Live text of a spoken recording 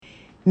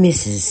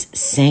Mrs.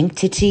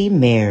 Sanctity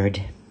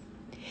Merde.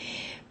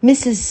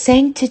 Mrs.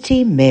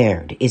 Sanctity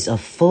Merde is a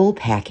full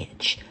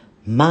package.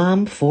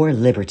 Mom for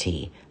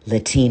liberty,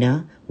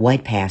 Latina,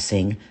 white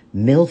passing,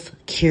 MILF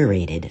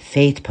curated,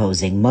 faith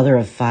posing, mother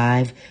of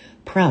 5,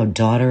 proud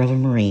daughter of a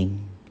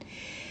Marine.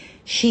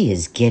 She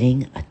is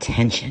getting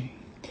attention.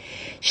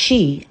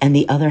 She and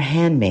the other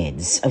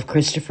handmaids of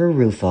Christopher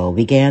Rufo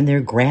began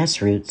their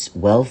grassroots,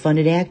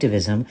 well-funded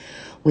activism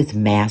with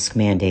mask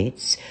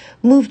mandates,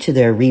 moved to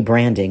their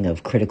rebranding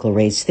of critical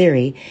race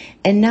theory,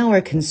 and now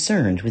are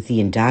concerned with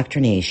the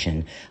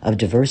indoctrination of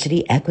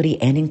diversity,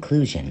 equity, and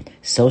inclusion,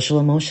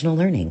 social-emotional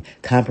learning,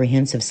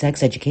 comprehensive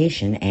sex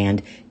education,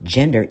 and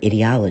gender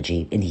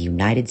ideology in the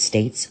United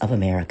States of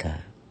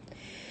America.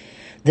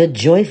 The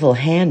joyful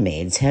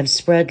handmaids have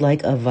spread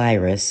like a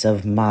virus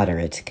of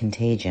moderate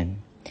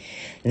contagion.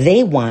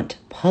 They want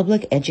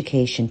public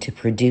education to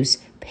produce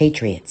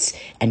patriots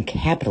and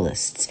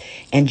capitalists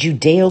and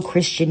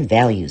Judeo-Christian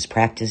values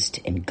practiced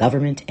in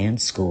government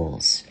and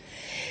schools.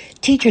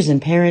 Teachers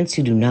and parents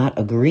who do not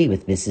agree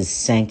with Mrs.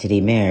 Sanctity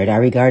Merde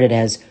are regarded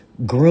as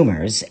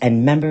groomers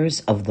and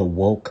members of the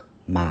woke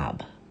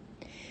mob.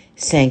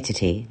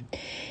 Sanctity,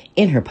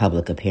 in her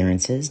public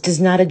appearances,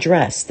 does not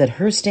address that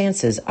her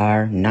stances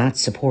are not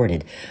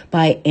supported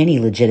by any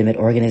legitimate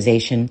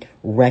organization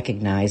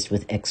recognized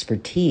with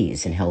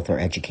expertise in health or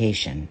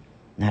education.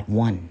 Not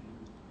one.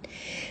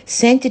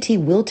 Sanctity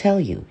will tell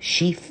you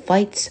she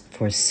fights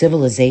for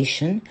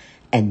civilization,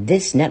 and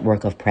this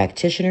network of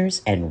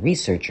practitioners and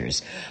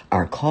researchers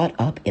are caught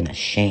up in a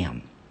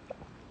sham.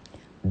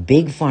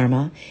 Big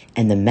Pharma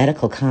and the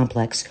medical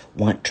complex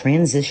want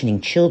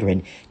transitioning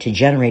children to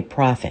generate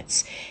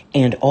profits,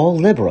 and all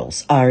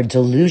liberals are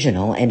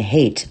delusional and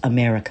hate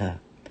America.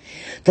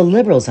 The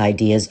liberals'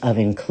 ideas of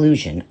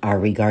inclusion are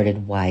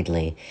regarded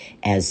widely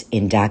as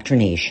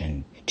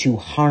indoctrination to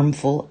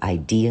harmful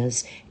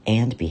ideas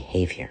and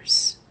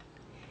behaviors.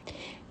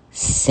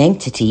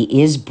 Sanctity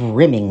is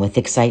brimming with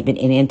excitement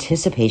in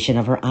anticipation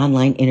of her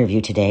online interview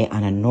today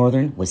on a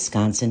Northern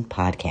Wisconsin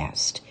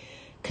podcast.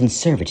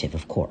 Conservative,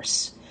 of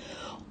course.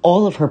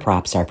 All of her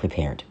props are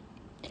prepared.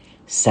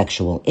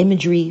 Sexual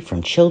imagery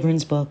from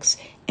children's books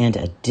and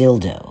a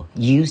dildo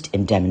used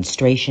in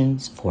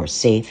demonstrations for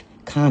safe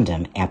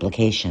condom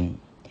application.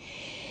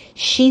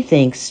 She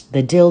thinks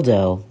the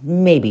dildo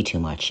may be too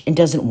much and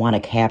doesn't want a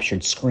captured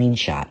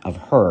screenshot of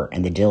her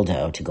and the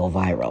dildo to go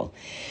viral.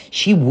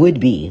 She would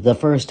be the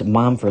first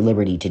mom for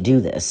liberty to do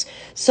this,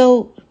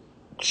 so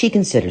she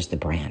considers the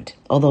brand,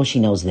 although she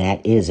knows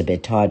that is a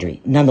bit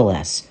tawdry.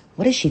 Nonetheless,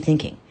 what is she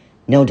thinking?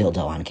 No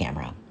dildo on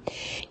camera.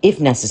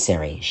 If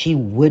necessary, she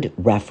would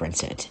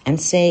reference it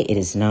and say it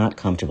is not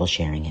comfortable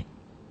sharing it.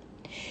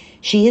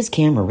 She is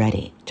camera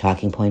ready.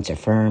 Talking points are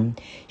firm.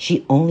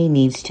 She only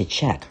needs to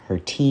check her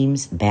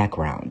team's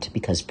background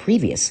because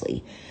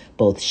previously,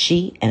 both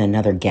she and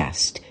another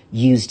guest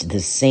used the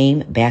same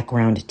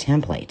background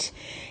template,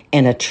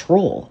 and a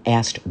troll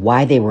asked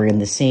why they were in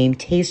the same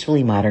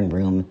tastefully modern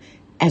room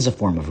as a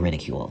form of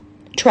ridicule.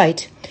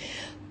 Trite,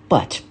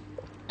 but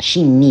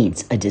she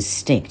needs a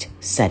distinct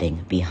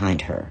setting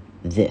behind her.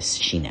 This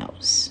she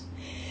knows.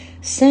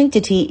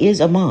 Sanctity is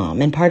a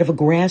mom and part of a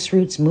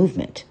grassroots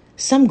movement.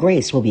 Some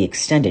grace will be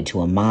extended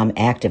to a mom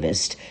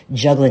activist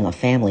juggling a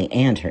family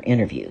and her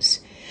interviews.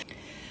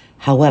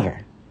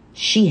 However,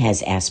 she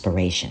has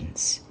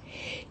aspirations.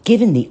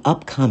 Given the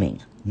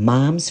upcoming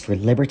Moms for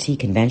Liberty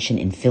Convention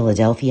in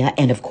Philadelphia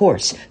and, of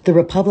course, the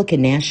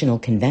Republican National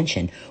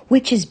Convention,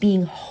 which is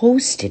being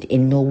hosted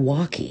in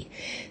Milwaukee,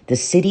 the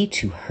city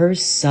to her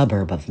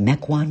suburb of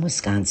Mequon,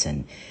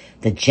 Wisconsin,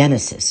 the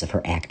genesis of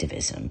her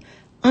activism,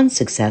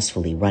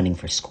 unsuccessfully running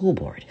for school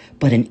board,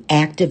 but an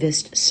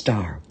activist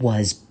star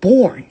was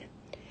born.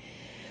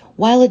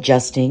 While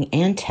adjusting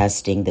and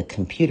testing the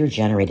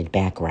computer-generated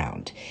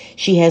background,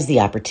 she has the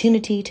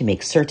opportunity to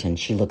make certain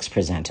she looks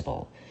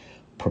presentable.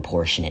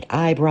 Proportionate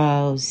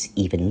eyebrows,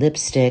 even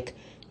lipstick,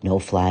 no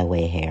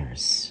flyaway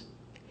hairs.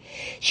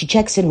 She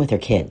checks in with her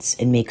kids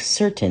and makes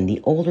certain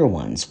the older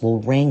ones will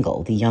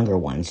wrangle the younger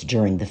ones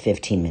during the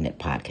 15-minute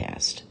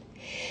podcast.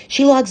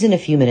 She logs in a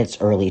few minutes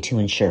early to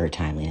ensure her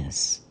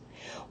timeliness.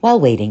 While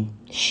waiting,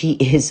 she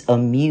is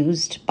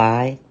amused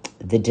by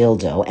the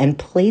dildo and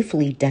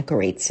playfully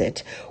decorates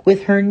it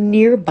with her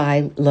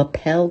nearby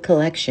lapel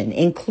collection,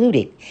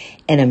 including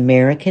an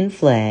American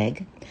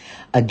flag,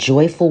 a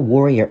joyful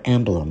warrior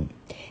emblem,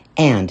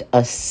 and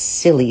a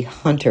silly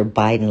Hunter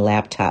Biden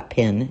laptop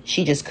pin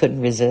she just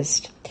couldn't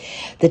resist.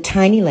 The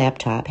tiny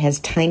laptop has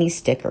tiny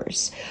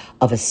stickers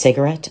of a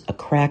cigarette, a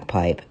crack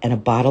pipe, and a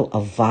bottle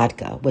of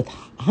vodka with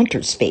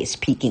Hunter's face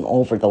peeking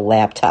over the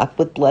laptop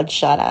with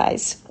bloodshot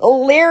eyes.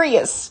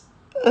 Hilarious!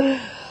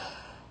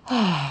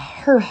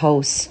 Her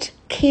host,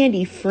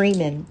 Candy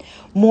Freeman,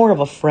 more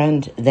of a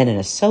friend than an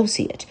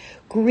associate,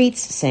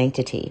 greets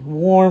Sanctity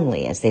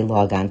warmly as they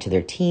log on to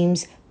their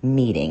team's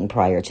meeting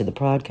prior to the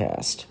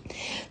broadcast.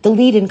 The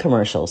lead-in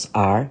commercials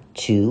are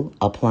 2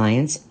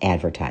 appliance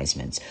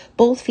advertisements,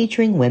 both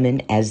featuring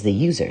women as the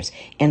users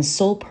and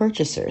sole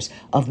purchasers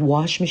of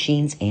wash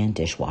machines and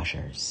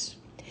dishwashers.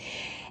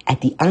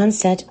 At the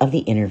onset of the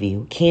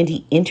interview,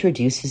 Candy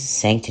introduces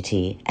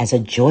Sanctity as a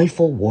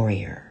joyful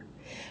warrior,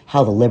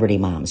 how the Liberty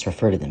Moms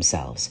refer to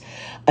themselves,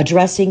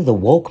 addressing the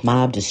woke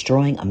mob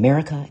destroying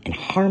America and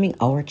harming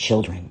our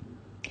children.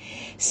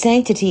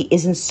 Sanctity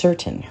isn't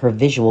certain her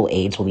visual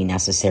aids will be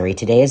necessary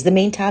today, as the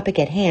main topic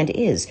at hand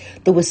is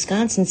the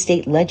Wisconsin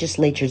State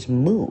Legislature's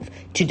move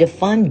to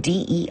defund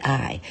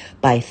DEI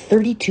by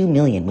 $32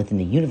 million within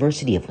the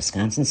University of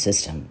Wisconsin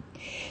system.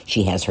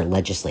 She has her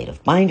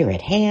legislative binder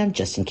at hand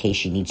just in case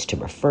she needs to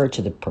refer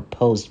to the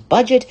proposed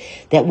budget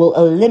that will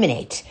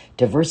eliminate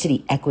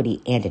diversity,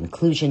 equity, and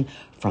inclusion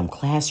from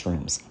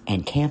classrooms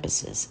and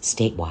campuses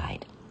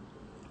statewide.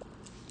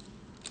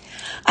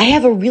 I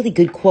have a really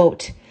good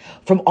quote.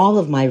 From all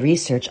of my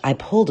research, I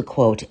pulled a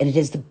quote, and it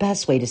is the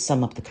best way to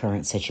sum up the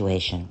current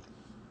situation.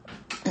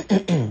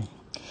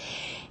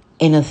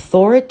 An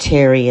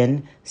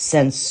authoritarian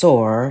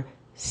censor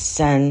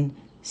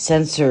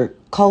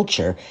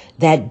culture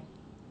that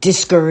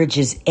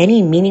discourages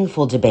any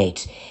meaningful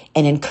debate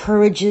and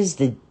encourages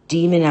the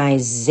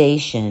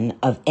demonization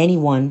of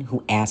anyone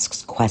who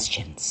asks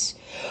questions.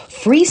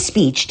 Free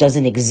speech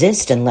doesn't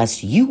exist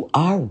unless you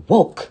are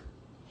woke.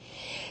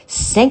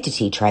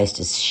 Sanctity tries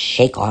to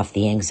shake off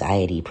the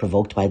anxiety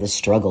provoked by the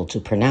struggle to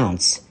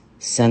pronounce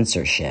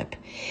censorship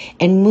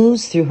and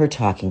moves through her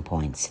talking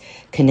points,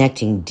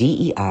 connecting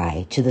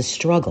DEI to the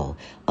struggle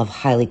of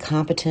highly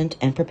competent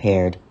and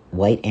prepared,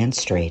 white and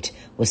straight,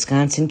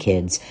 Wisconsin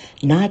kids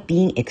not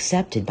being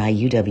accepted by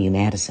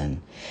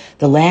UW-Madison,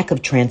 the lack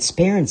of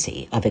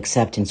transparency of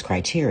acceptance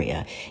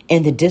criteria,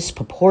 and the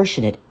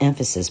disproportionate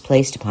emphasis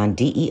placed upon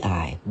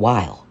DEI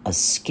while a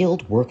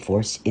skilled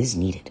workforce is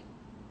needed.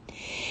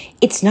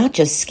 It's not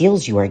just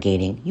skills you are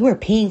gaining, you are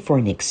paying for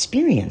an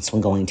experience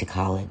when going to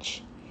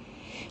college.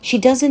 She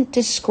doesn't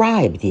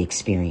describe the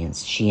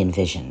experience she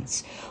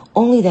envisions,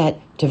 only that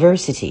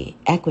diversity,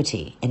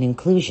 equity, and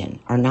inclusion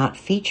are not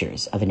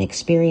features of an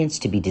experience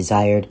to be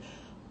desired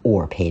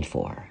or paid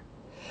for.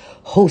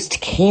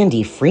 Host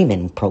Candy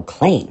Freeman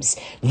proclaims,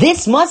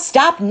 "This must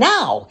stop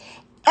now,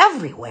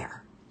 everywhere."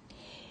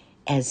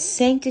 As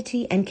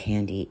Sanctity and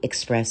Candy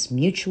express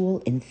mutual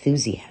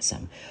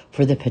enthusiasm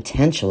for the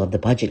potential of the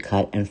budget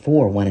cut and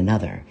for one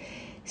another,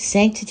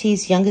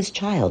 Sanctity's youngest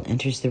child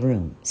enters the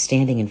room,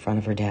 standing in front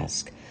of her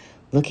desk,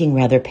 looking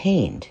rather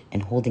pained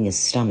and holding his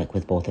stomach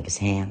with both of his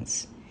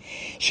hands.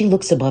 She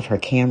looks above her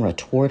camera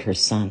toward her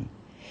son,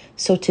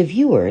 so to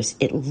viewers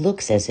it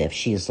looks as if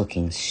she is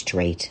looking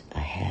straight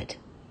ahead.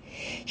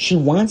 She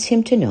wants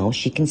him to know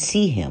she can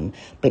see him,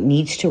 but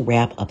needs to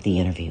wrap up the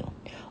interview.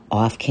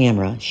 Off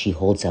camera, she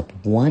holds up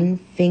one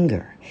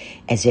finger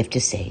as if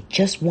to say,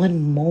 "Just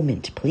one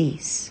moment,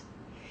 please."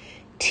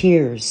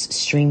 Tears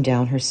stream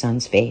down her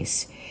son's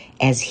face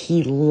as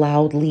he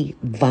loudly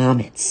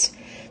vomits,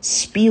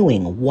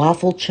 spewing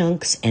waffle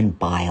chunks and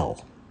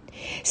bile.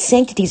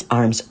 Sanctity's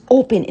arms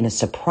open in a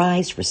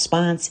surprised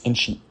response, and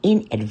she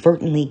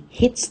inadvertently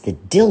hits the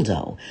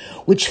dildo,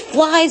 which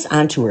flies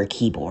onto her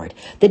keyboard.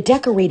 The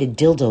decorated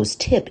dildo's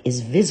tip is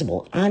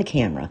visible on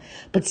camera,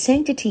 but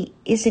Sanctity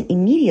isn't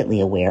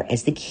immediately aware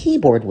as the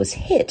keyboard was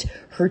hit.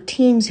 Her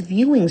team's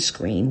viewing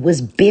screen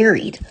was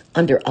buried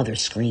under other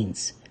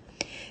screens.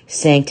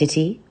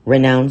 Sanctity,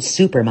 renowned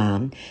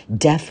supermom,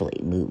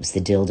 deftly moves the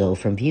dildo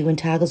from view and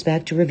toggles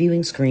back to her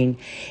viewing screen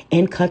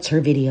and cuts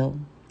her video.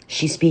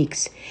 She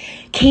speaks,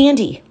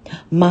 "Candy,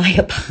 my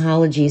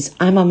apologies.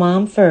 I'm a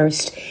mom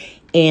first.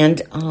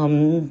 And,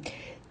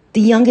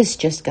 the youngest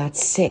just got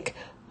sick.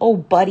 Oh,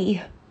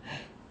 buddy."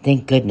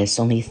 Thank goodness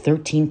only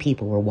 13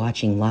 people were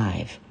watching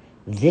live.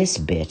 This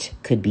bit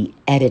could be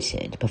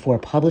edited before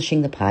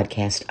publishing the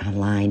podcast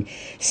online.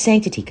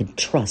 Sanctity could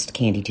trust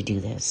Candy to do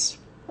this.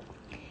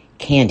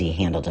 Candy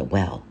handled it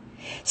well.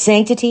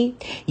 "Sanctity,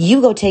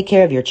 you go take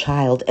care of your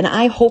child, and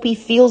I hope he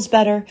feels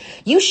better.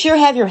 You sure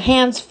have your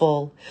hands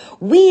full.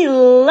 We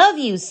love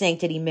you,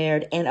 Sanctity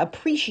Merde, and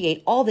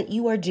appreciate all that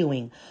you are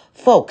doing.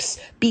 Folks,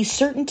 be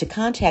certain to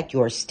contact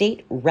your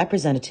state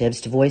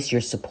representatives to voice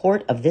your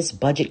support of this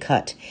budget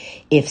cut.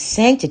 If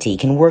Sanctity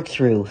can work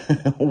through,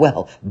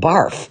 well,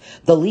 barf,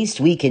 the least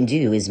we can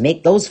do is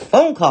make those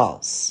phone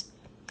calls."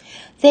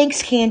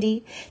 "Thanks,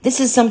 Candy. This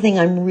is something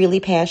I'm really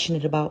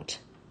passionate about."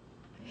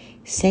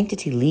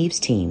 Sanctity leaves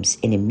Teams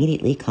and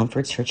immediately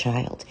comforts her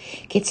child,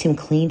 gets him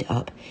cleaned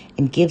up,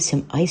 and gives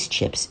him ice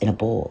chips in a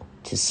bowl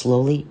to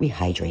slowly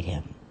rehydrate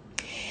him.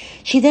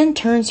 She then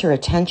turns her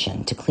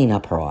attention to clean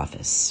up her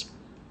office.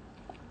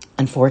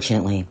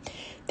 Unfortunately,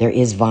 there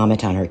is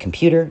vomit on her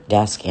computer,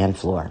 desk, and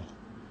floor.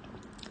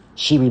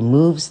 She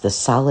removes the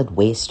solid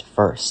waste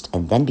first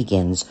and then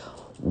begins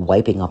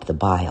wiping up the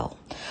bile,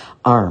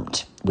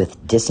 armed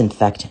with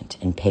disinfectant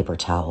and paper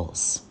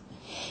towels.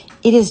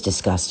 It is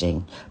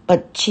disgusting,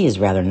 but she is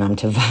rather numb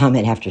to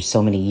vomit after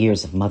so many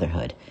years of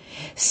motherhood.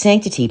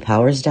 Sanctity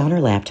powers down her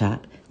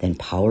laptop, then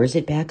powers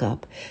it back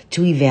up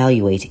to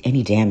evaluate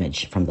any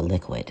damage from the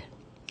liquid.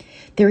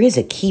 There is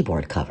a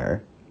keyboard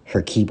cover,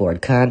 her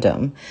keyboard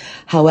condom.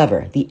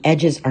 However, the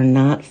edges are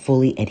not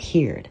fully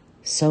adhered,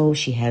 so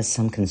she has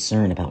some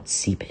concern about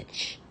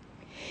seepage.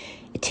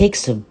 It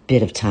takes a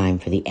bit of time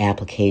for the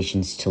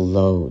applications to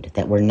load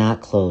that were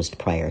not closed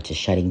prior to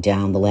shutting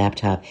down the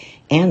laptop,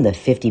 and the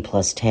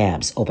 50-plus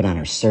tabs open on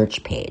her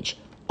search page,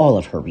 all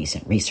of her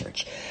recent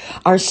research,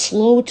 are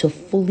slow to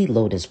fully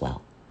load as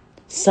well.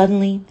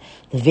 Suddenly,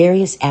 the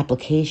various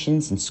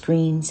applications and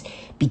screens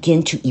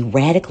begin to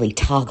erratically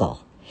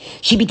toggle.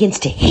 She begins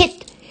to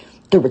hit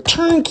the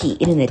return key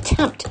in an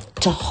attempt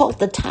to halt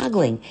the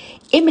toggling.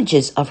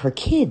 Images of her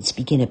kids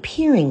begin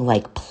appearing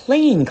like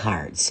playing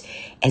cards,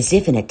 as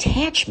if an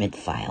attachment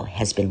file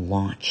has been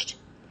launched.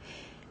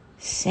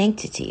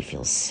 Sanctity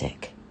feels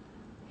sick.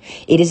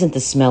 It isn't the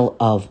smell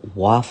of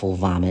waffle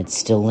vomit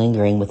still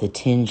lingering with a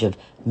tinge of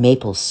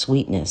maple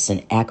sweetness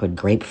and acrid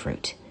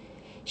grapefruit.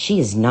 She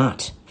is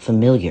not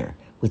familiar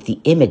with the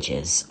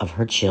images of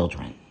her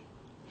children.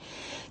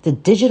 The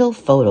digital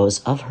photos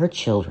of her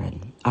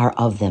children are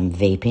of them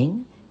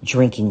vaping,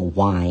 drinking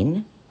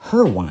wine,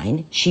 her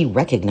wine, she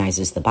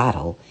recognizes the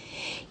bottle,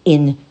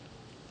 in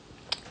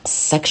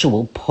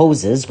sexual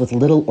poses with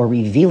little or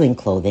revealing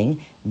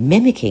clothing,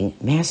 mimicking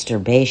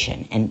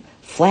masturbation and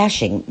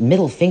flashing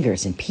middle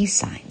fingers and peace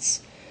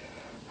signs.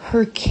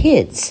 Her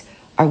kids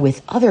are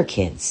with other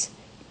kids,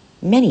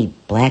 many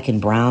black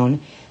and brown,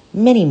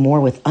 many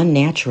more with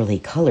unnaturally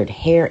colored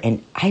hair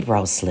and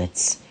eyebrow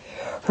slits.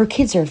 Her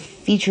kids are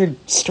featured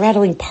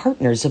straddling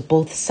partners of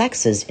both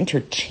sexes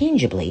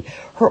interchangeably,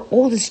 her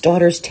oldest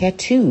daughter's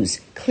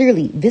tattoos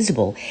clearly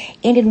visible,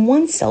 and in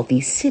one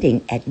selfie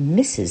sitting at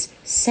Mrs.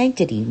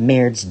 Sanctity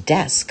Merde's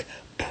desk,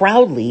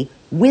 proudly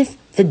with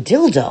the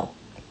dildo.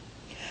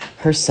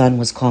 Her son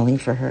was calling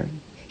for her.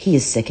 He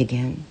is sick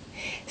again.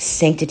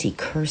 Sanctity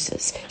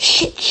curses.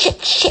 Shit,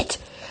 shit, shit.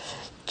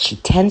 She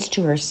tends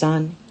to her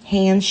son,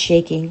 hands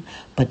shaking,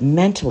 but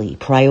mentally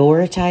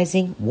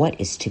prioritizing what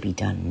is to be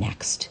done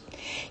next.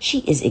 She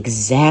is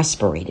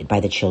exasperated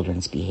by the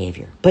children's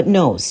behavior, but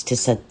knows to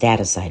set that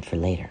aside for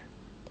later.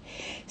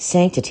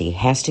 Sanctity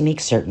has to make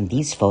certain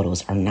these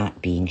photos are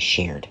not being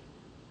shared.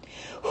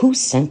 Who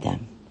sent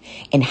them?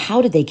 And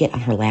how did they get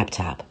on her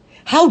laptop?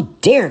 How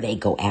dare they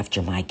go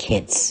after my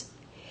kids?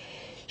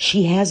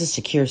 She has a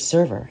secure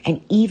server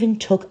and even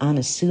took on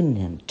a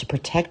pseudonym to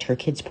protect her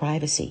kids'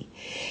 privacy.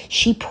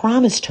 She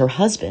promised her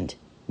husband,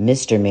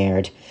 Mr.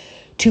 Merde,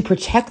 to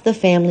protect the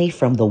family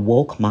from the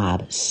woke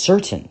mob,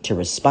 certain to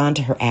respond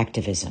to her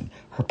activism,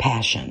 her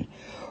passion,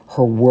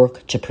 her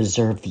work to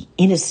preserve the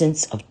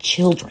innocence of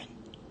children.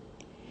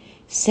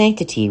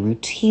 Sanctity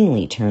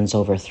routinely turns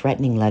over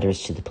threatening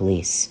letters to the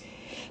police,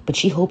 but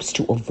she hopes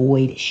to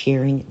avoid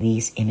sharing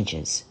these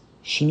images.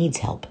 She needs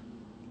help.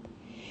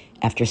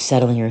 After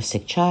settling her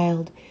sick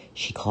child,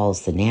 she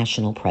calls the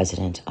national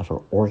president of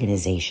her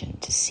organization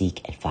to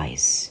seek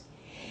advice.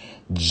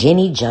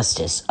 Jenny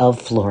Justice of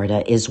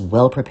Florida is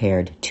well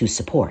prepared to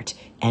support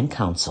and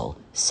counsel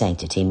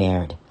Sanctity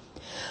Merde.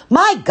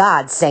 My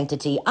God,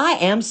 Sanctity, I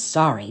am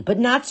sorry, but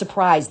not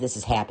surprised this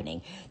is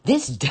happening.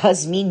 This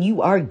does mean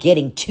you are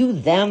getting to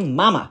them,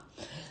 mama.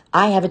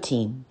 I have a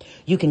team.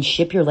 You can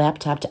ship your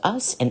laptop to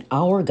us, and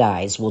our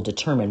guys will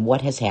determine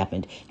what has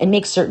happened and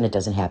make certain it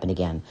doesn't happen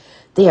again.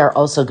 They are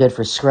also good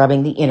for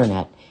scrubbing the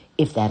internet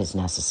if that is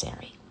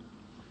necessary.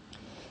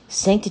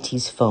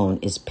 Sanctity's phone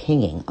is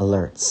pinging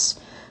alerts,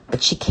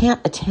 but she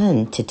can't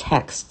attend to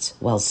texts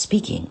while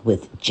speaking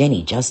with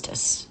Jenny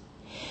Justice.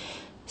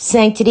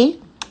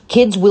 Sanctity,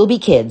 kids will be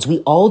kids. We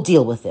all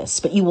deal with this,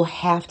 but you will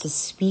have to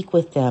speak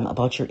with them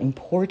about your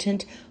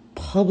important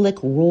public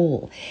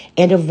role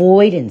and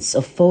avoidance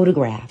of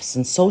photographs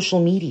and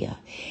social media.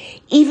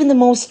 Even the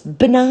most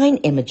benign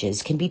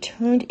images can be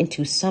turned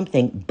into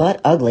something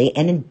but ugly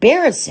and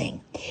embarrassing.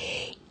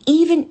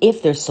 Even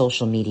if their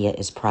social media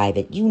is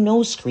private, you know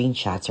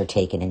screenshots are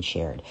taken and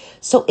shared.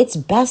 So it's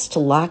best to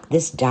lock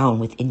this down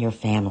within your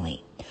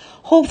family.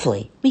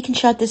 Hopefully, we can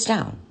shut this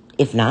down.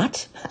 If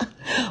not,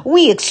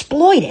 we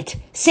exploit it.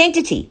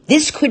 Sanctity,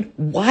 this could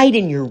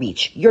widen your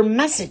reach, your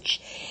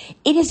message.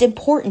 It is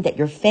important that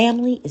your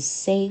family is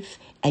safe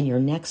and your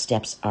next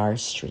steps are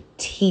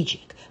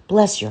strategic.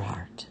 Bless your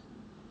heart.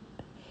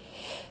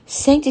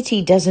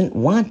 Sanctity doesn't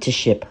want to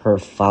ship her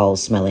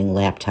foul-smelling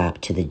laptop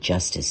to the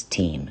justice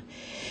team.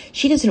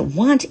 She doesn't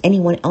want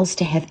anyone else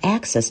to have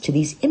access to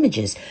these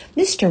images.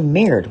 Mr.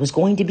 Merde was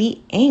going to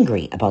be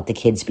angry about the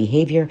kids'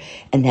 behavior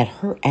and that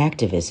her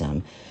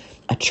activism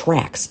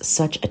attracts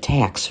such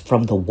attacks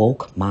from the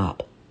woke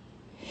mob.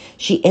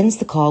 She ends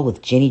the call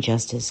with Jenny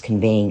Justice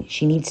conveying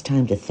she needs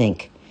time to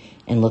think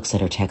and looks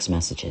at her text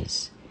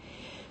messages.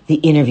 The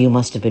interview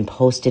must have been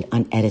posted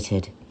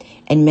unedited,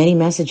 and many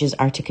messages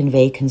are to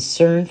convey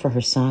concern for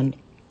her son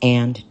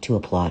and to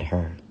applaud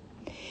her.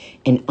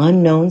 An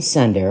unknown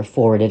sender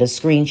forwarded a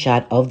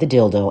screenshot of the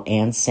dildo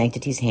and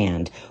Sanctity's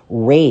hand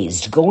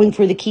raised, going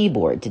for the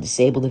keyboard to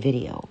disable the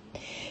video.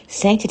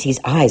 Sanctity's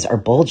eyes are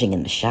bulging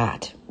in the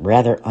shot,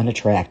 rather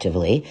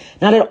unattractively,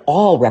 not at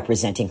all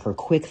representing her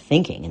quick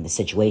thinking in the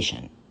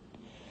situation.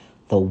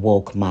 The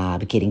woke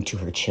mob getting to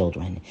her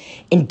children,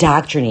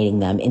 indoctrinating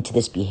them into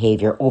this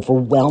behavior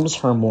overwhelms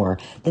her more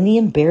than the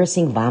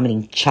embarrassing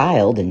vomiting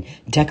child and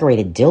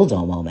decorated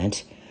dildo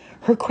moment.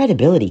 Her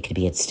credibility could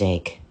be at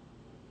stake.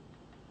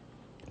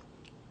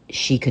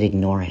 she could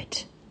ignore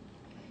it.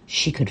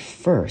 She could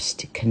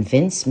first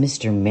convince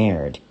Mr.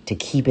 Merde to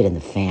keep it in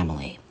the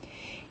family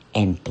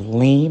and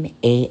blame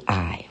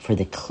AI for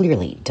the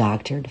clearly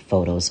doctored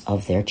photos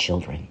of their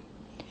children.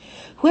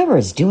 Whoever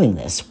is doing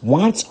this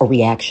wants a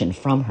reaction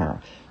from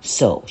her,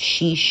 so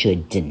she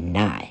should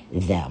deny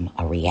them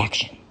a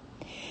reaction.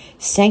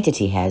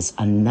 Sanctity has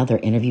another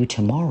interview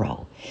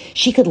tomorrow.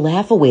 She could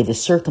laugh away the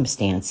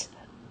circumstance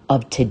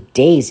of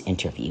today's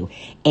interview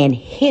and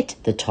hit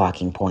the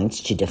talking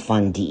points to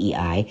defund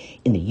DEI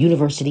in the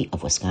University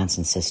of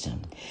Wisconsin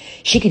system.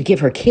 She could give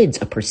her kids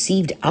a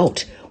perceived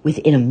out with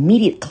an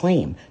immediate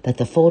claim that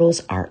the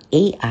photos are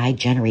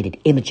AI-generated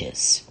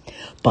images,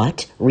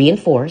 but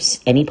reinforce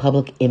any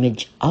public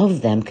image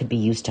of them could be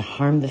used to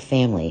harm the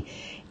family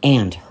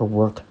and her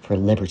work for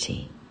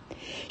liberty.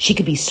 She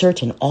could be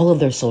certain all of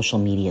their social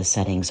media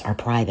settings are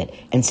private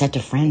and set to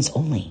friends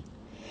only.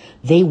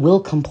 They will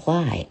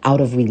comply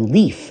out of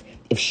relief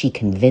if she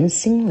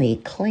convincingly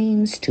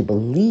claims to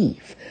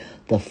believe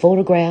the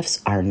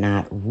photographs are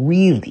not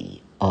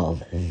really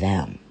of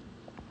them.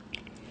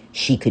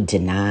 She could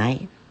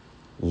deny,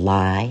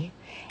 lie,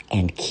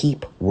 and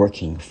keep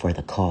working for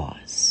the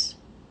cause.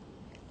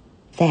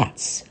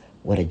 That's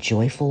what a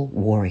joyful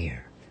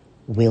warrior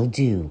will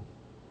do